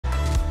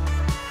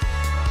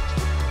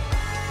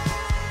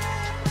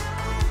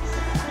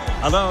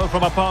Hello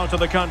from a part of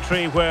the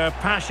country where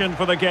passion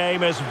for the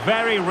game is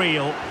very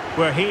real.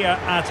 We're here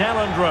at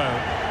Elland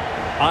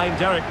Road. I'm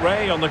Derek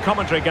Ray on the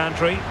commentary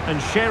gantry, and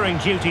sharing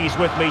duties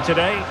with me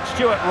today,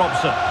 Stuart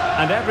Robson.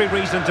 And every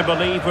reason to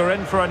believe we're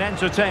in for an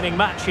entertaining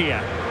match here.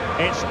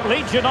 It's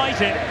Leeds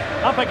United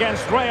up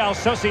against Real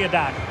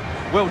Sociedad.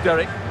 Well,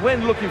 Derek,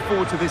 when looking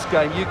forward to this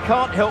game, you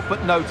can't help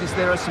but notice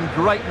there are some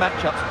great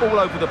matchups all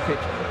over the pitch,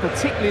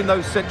 particularly in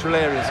those central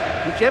areas.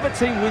 Whichever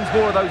team wins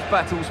more of those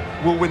battles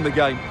will win the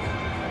game.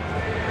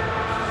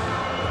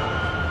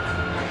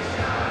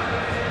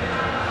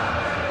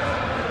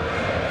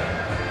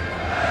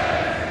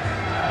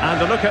 And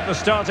a look at the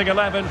starting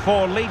 11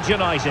 for Leeds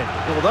United.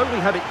 Although we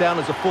have it down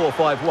as a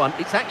 4-5-1,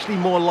 it's actually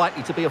more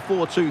likely to be a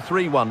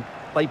 4-2-3-1.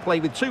 They play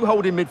with two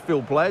holding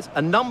midfield players,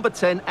 a number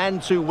 10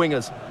 and two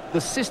wingers.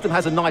 The system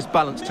has a nice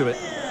balance to it.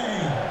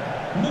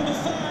 Number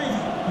 5,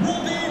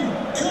 Robin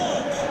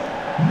Cook.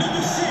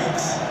 Number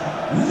 6,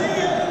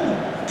 Liam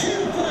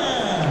Cooper.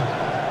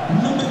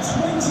 Number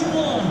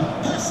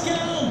 21,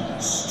 Pascal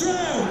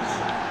Stroke.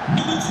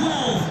 Number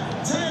 12,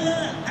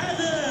 Tyler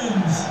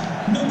Adams.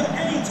 Number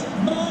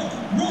 8, Mark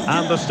Rocker.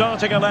 And the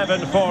starting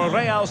 11 for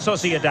Real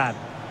Sociedad.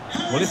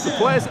 Well, if the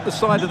players at the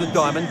side of the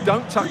diamond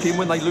don't tuck in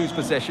when they lose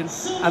possession,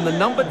 and the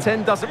number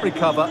 10 doesn't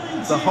recover,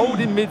 the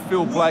holding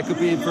midfield player could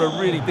be in for a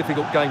really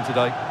difficult game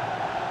today.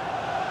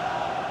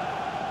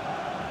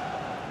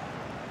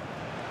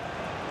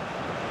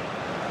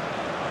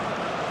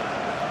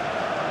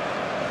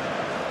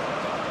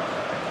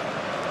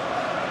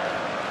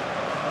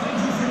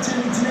 Thank you for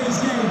attending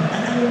today's game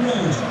at Elland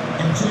Road.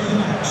 Enjoy the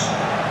match.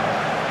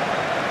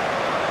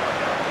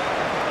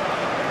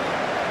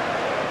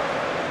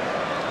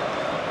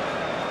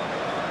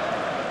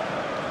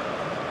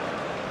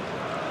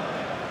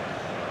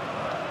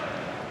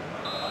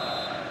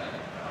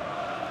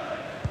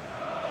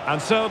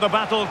 And so the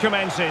battle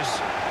commences.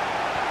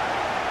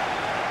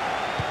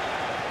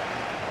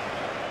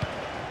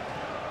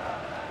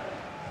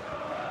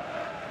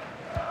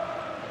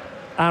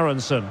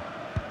 Aronson.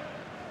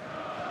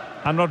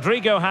 And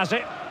Rodrigo has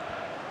it.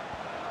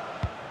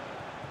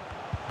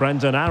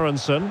 Brendan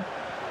Aronson.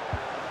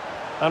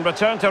 And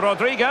return to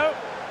Rodrigo.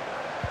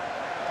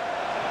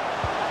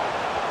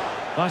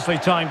 Nicely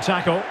timed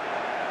tackle.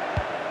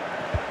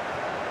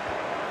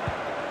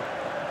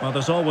 Well,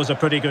 there's always a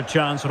pretty good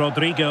chance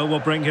Rodrigo will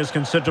bring his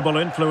considerable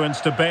influence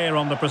to bear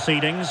on the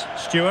proceedings.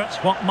 Stuart,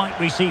 what might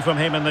we see from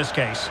him in this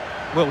case?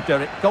 Well,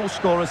 Derek, goal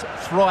scorers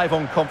thrive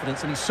on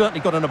confidence, and he's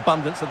certainly got an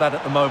abundance of that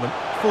at the moment.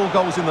 4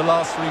 goals in the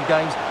last 3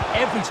 games.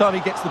 Every time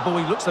he gets the ball,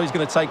 he looks like he's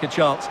going to take a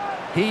chance.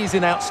 He's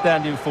in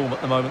outstanding form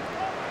at the moment.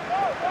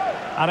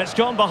 And it's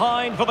gone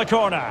behind for the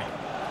corner.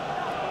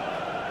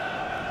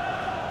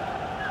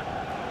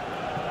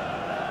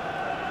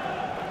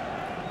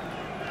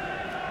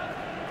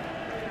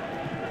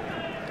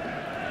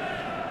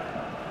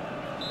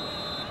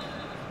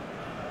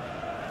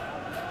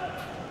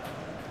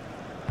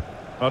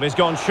 But he's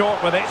gone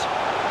short with it.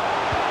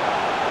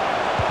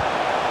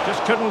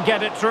 Just couldn't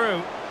get it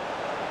through.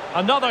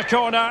 Another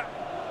corner.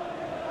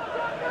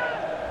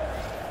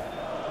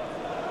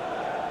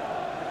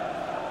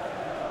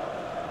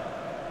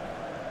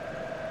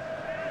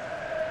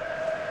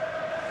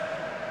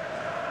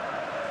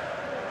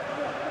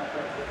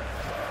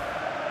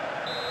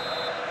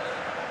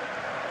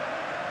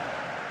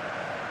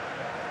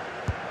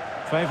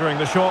 Favouring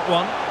the short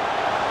one.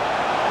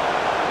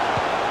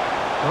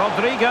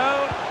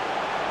 Rodrigo.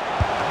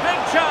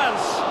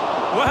 Chance!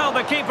 Well,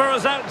 the keeper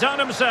has outdone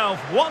himself.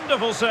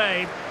 Wonderful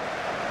save.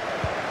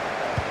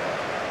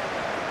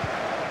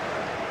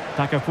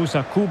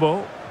 Takafusa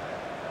Kubo.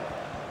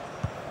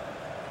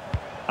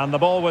 And the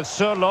ball with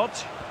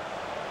Sørloth.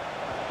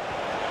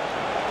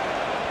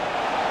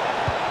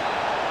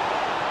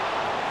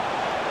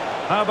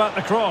 How about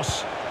the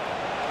cross?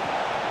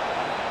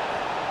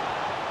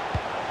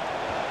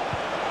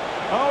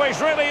 Oh, he's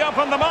really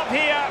opened them up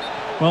here.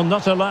 Well,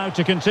 not allowed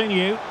to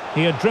continue.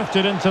 He had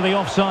drifted into the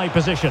offside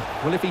position.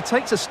 Well, if he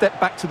takes a step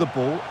back to the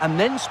ball and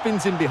then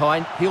spins in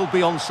behind, he'll be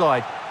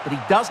onside. But he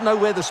does know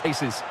where the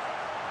space is.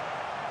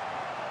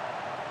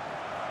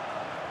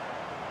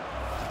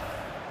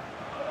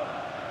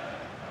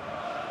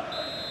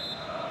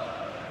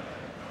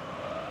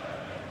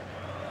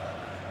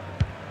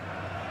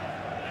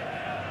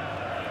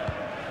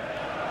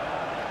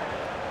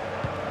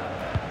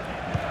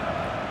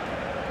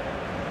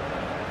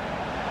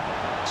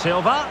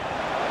 Silva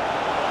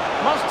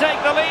must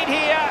take the lead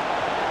here.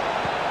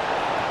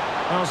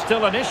 Well,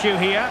 still an issue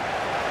here.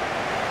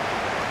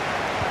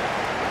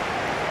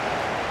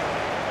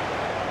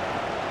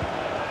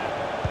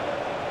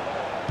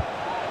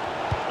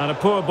 And a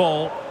poor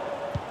ball.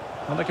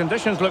 And the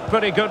conditions look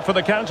pretty good for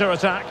the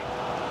counter-attack.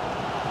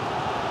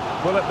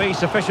 Will it be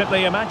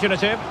sufficiently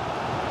imaginative?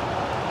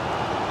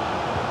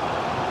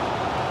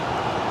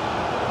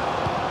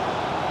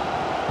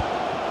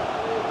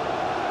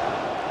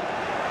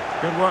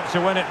 Good work to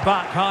win it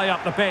back high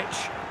up the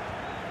pitch.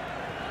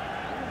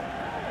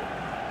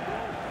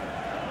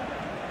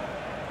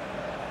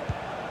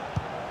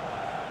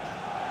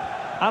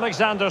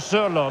 Alexander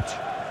Sørloth.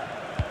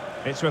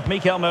 It's with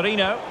Mikel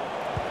Merino.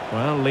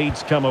 Well,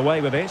 Leeds come away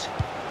with it.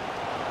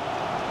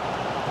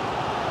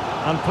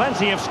 And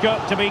plenty of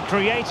scope to be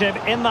creative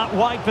in that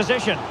wide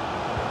position.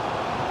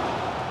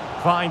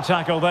 Fine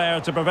tackle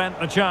there to prevent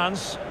the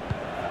chance.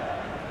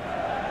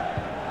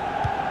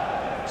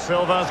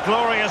 Silva's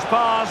glorious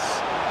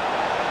pass.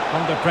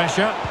 Under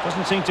pressure,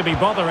 doesn't seem to be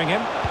bothering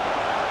him.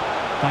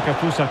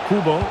 Takafusa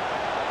Kubo.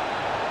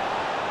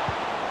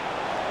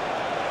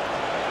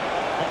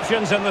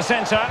 Options in the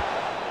centre.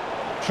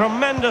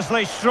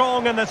 Tremendously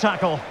strong in the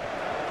tackle.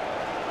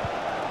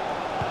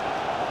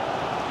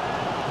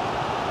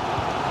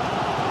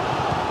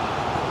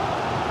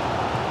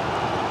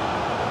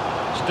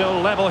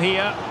 Still level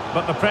here,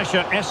 but the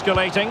pressure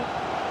escalating.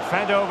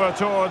 Fed over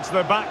towards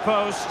the back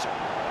post.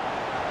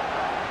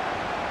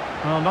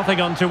 Well, nothing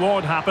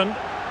untoward happened.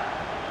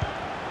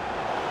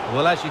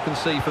 Well, as you can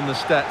see from the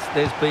stats,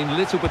 there's been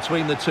little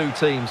between the two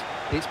teams.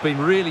 It's been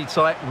really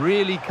tight,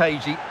 really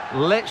cagey.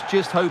 Let's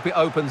just hope it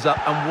opens up,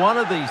 and one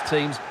of these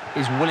teams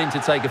is willing to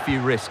take a few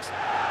risks.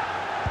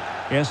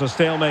 Yes, a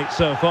stalemate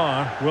so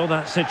far. Will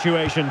that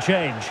situation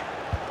change?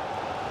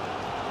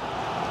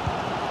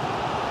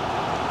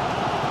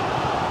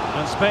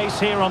 And space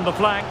here on the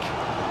flank.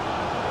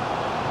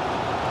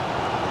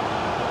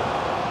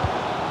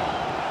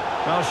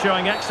 Well,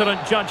 showing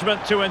excellent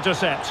judgment to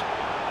intercept.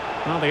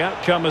 Well, the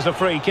outcome is a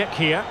free kick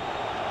here.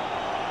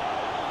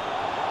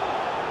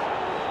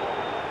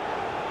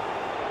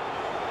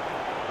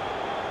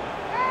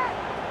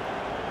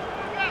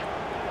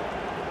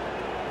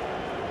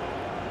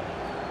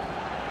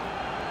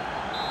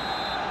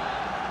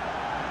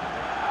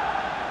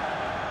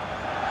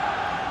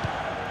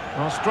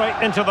 Well, straight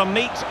into the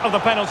meat of the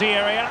penalty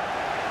area.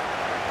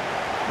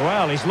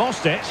 Well, he's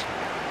lost it.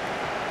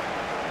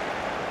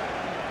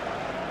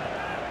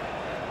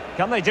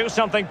 Can they do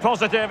something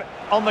positive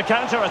on the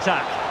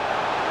counter-attack?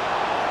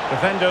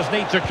 Defenders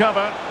need to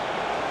cover.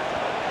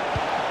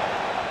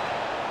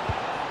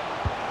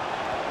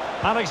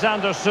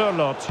 Alexander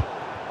Sørloth.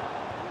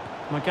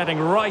 They're getting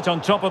right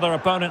on top of their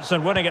opponents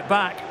and winning it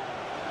back.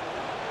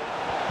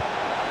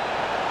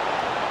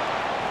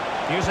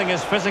 Using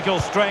his physical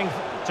strength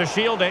to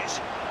shield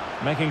it.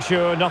 Making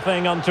sure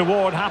nothing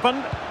untoward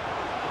happened.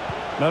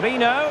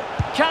 Merino.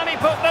 Can he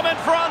put them in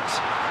front?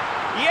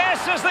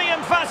 Yes is the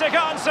emphatic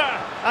answer,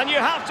 and you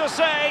have to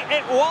say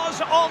it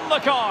was on the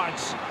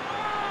cards.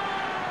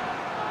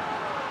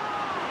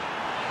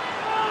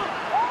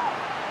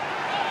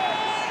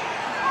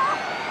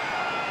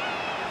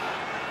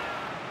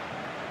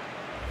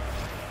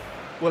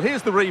 Well,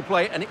 here's the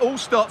replay, and it all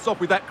starts off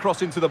with that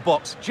cross into the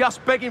box,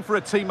 just begging for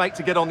a teammate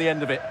to get on the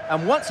end of it.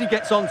 And once he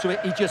gets onto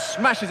it, he just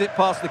smashes it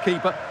past the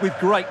keeper with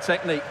great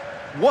technique.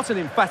 What an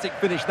emphatic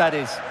finish that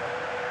is.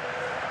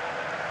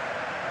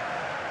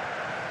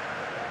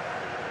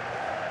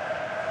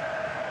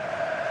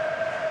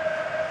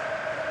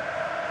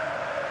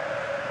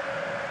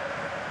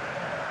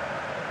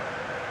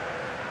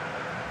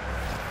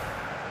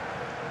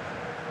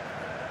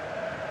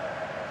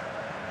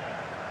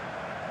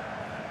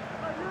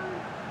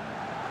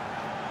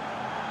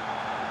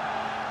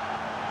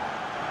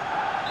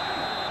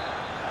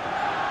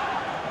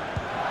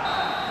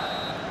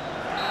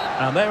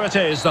 And there it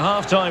is, the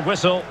half-time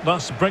whistle,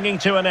 thus bringing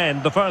to an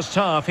end the first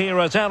half here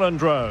at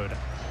Elland Road.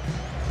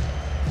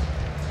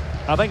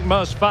 I think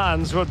most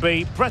fans would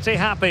be pretty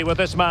happy with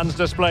this man's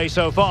display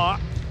so far.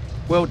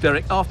 Well,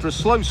 Derek, after a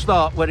slow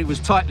start where he was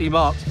tightly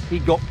marked, he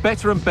got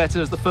better and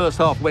better as the first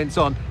half went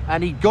on,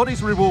 and he got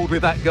his reward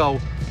with that goal.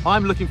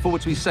 I'm looking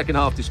forward to his second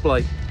half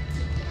display.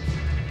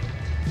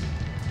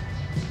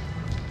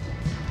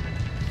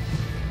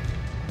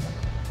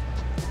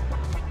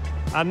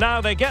 And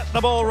now they get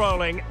the ball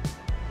rolling.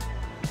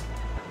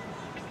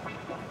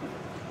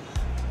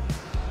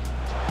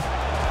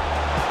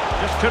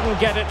 Just couldn't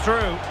get it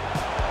through.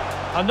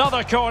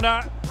 Another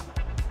corner.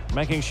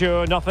 Making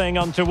sure nothing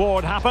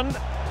untoward happened.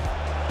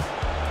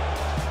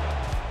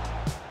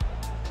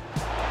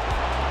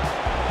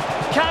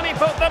 Can he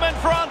put them in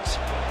front?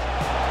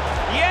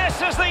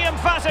 Yes is the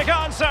emphatic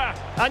answer.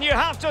 And you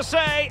have to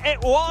say it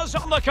was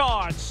on the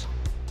cards.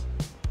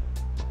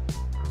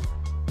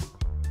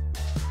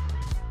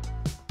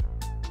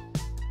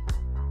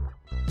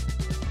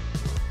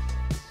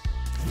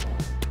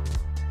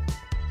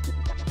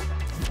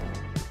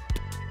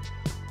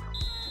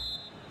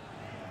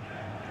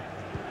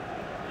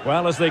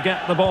 Well, as they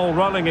get the ball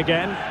rolling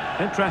again,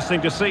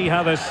 interesting to see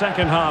how this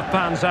second half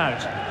pans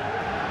out.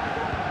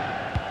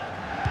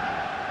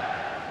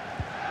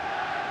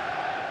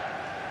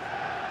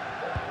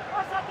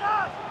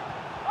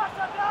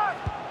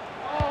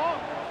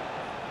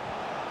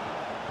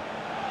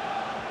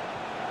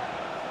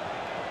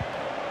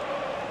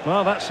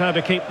 Well, that's how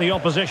to keep the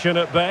opposition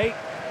at bay.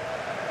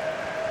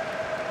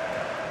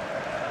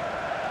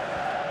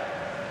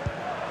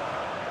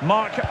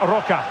 Mark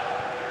Roca.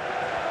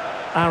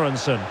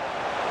 Aronson.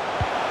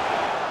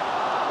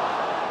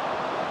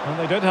 And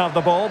they did have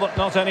the ball, but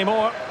not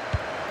anymore.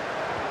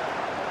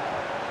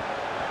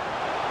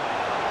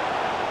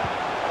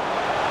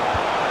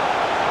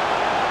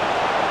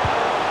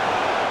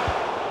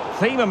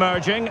 theme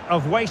emerging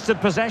of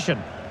wasted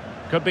possession.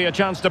 Could be a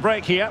chance to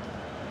break here.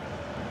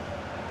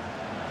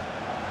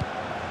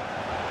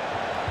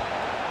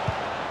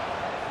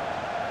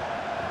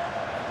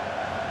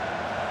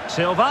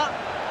 Silva.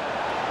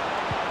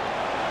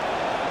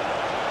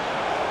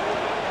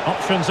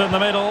 Options in the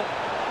middle.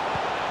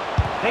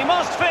 He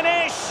must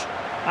finish!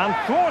 And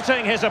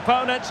thwarting his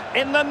opponent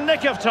in the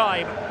nick of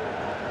time.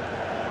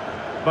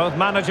 Both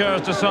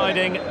managers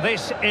deciding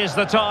this is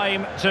the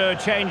time to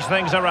change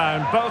things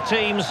around. Both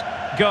teams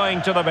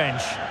going to the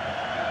bench.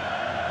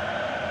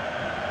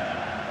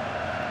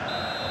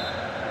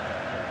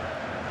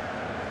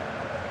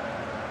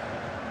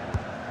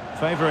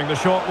 Favouring the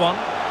short one.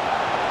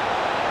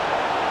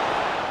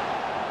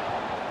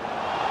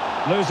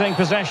 Losing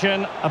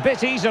possession a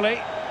bit easily.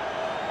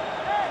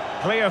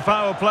 Clear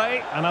foul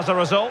play, and as a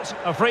result,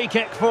 a free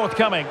kick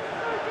forthcoming.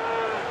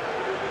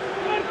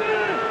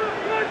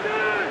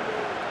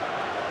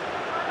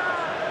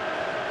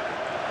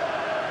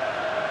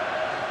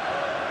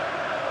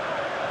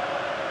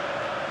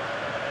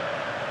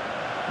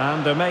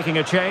 And they're making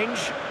a change.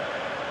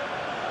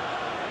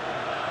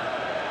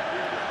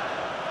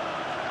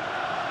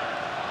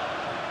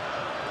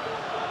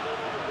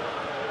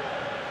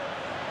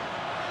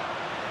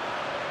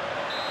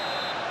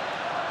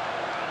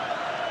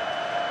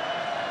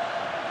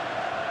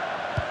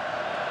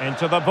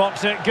 Into the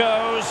box it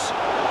goes.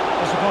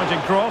 Disappointing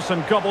cross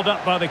and gobbled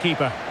up by the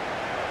keeper.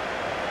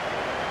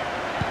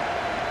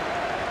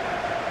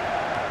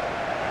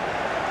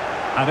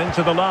 And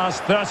into the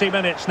last 30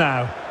 minutes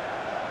now.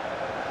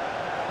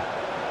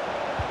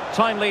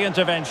 Timely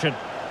intervention.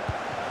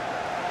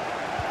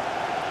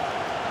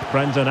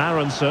 Brendan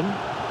Aronson.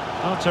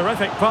 Oh,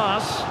 terrific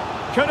pass.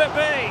 Could it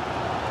be?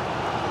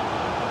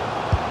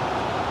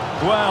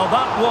 Well,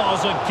 that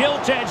was a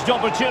gilt-edged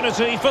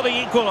opportunity for the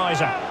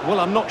equaliser. Well,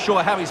 I'm not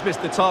sure how he's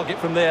missed the target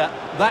from there.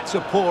 That's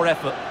a poor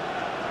effort.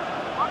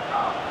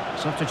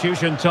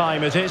 Substitution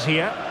time it is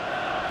here.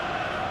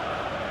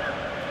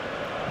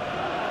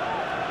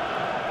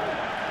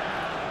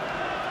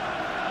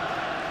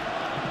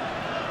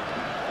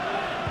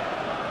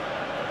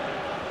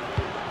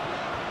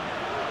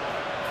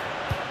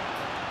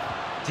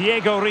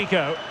 Diego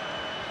Rico.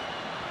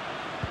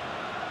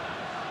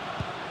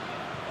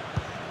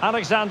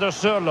 Alexander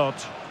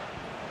Sørloth.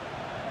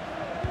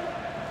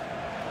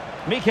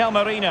 Mikel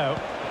Merino.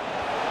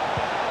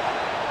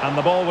 And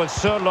the ball with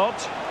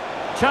Sørloth.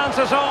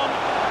 Chances on.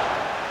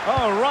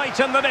 Oh, right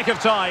in the nick of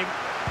time.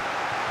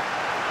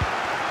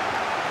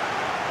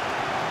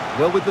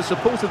 Well, with the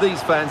support of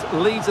these fans,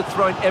 Leeds are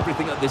throwing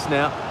everything at this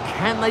now.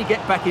 Can they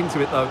get back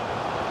into it, though?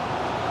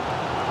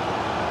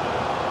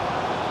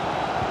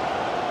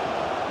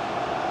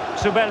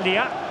 We've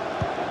Subeldia.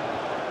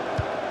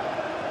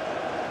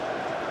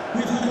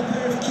 had a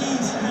pair of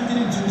keys handed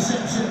into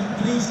reception.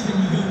 Please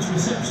can you go to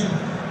reception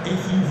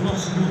if you've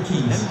lost your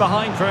keys? In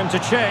behind for him to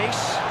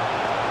chase.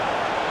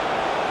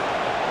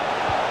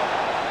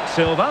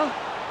 Silva.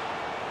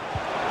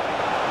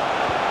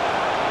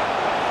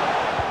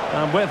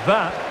 And with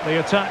that, the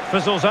attack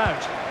fizzles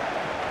out.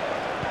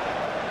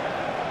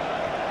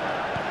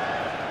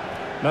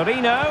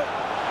 Merino.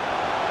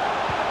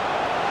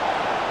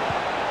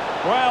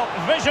 Well,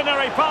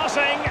 visionary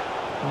passing.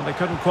 Well, they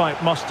couldn't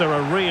quite muster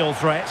a real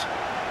threat.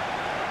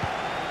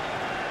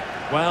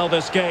 Well,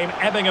 this game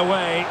ebbing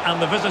away,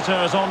 and the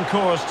visitors on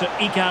course to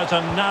eke out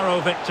a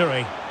narrow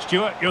victory.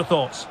 Stuart, your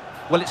thoughts?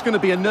 Well, it's going to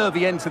be a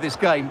nervy end to this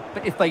game,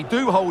 but if they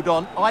do hold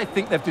on, I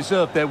think they've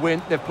deserved their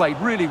win. They've played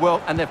really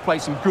well, and they've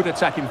played some good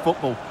attacking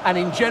football. And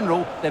in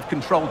general, they've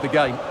controlled the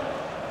game.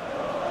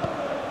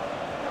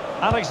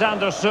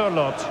 Alexander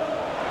Sørloth.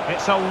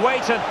 It's a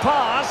weighted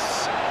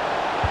pass.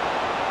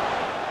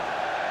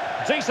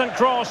 Decent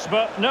cross,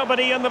 but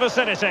nobody in the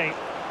vicinity.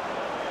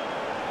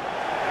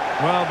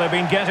 Well, they've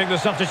been getting the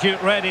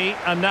substitute ready,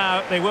 and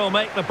now they will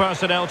make the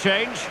personnel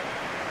change.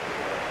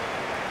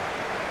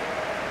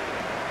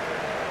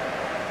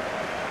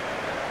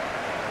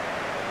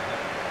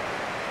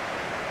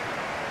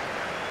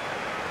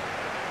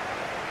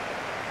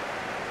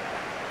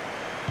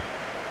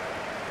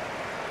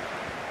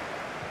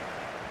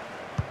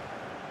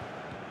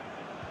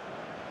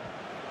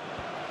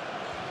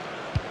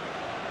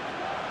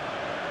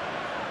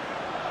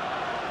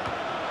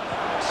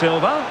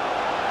 Silva.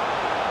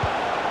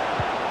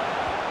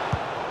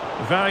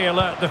 Very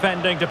alert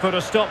defending to put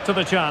a stop to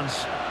the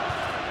chance.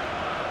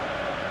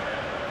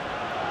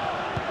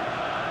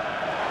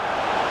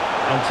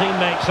 And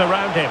teammates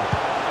around him.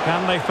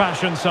 Can they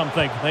fashion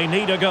something? They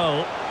need a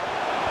goal.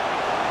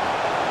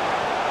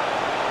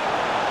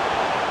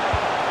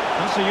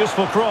 That's a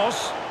useful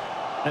cross.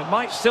 It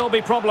might still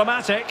be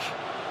problematic.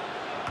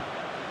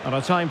 And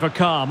a time for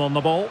calm on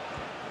the ball.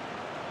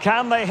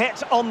 Can they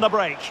hit on the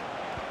break?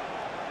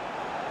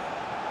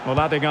 Well,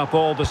 adding up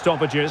all the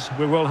stoppages,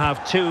 we will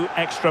have 2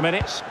 extra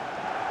minutes.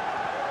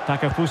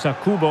 Takefusa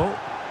Kubo.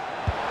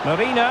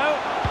 Merino.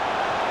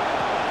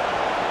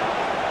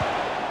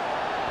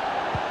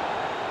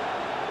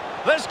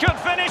 This could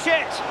finish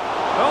it.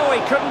 Oh,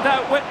 he couldn't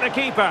outwit the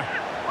keeper.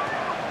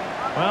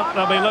 Well,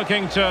 they'll be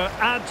looking to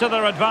add to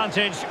their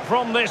advantage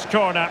from this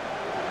corner.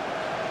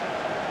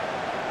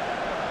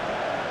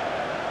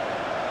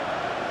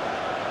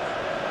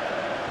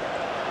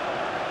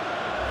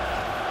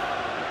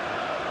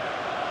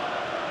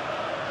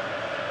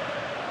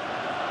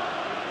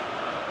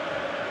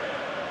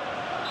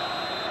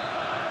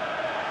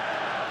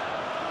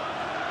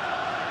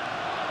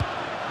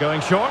 Going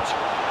short.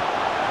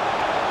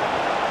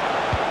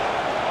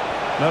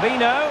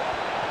 Marino.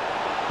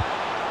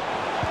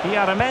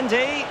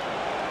 Mendy.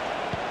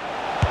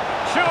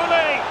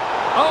 Surely!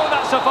 Oh,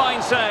 that's a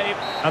fine save.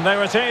 And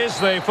there it is,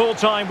 the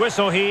full-time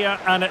whistle here,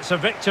 and it's a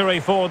victory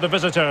for the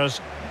visitors.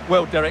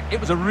 Well, Derek, it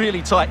was a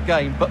really tight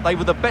game, but they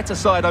were the better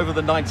side over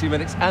the 90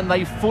 minutes, and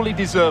they fully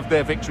deserved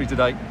their victory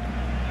today.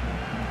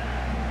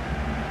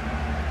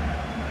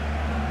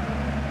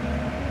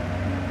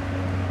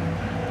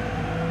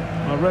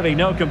 Well, really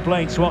no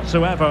complaints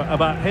whatsoever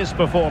about his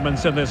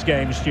performance in this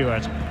game,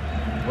 Stuart.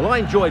 Well, I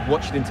enjoyed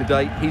watching him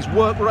today. His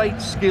work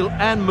rate, skill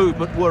and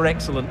movement were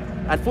excellent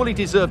and fully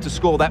deserved to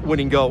score that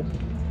winning goal.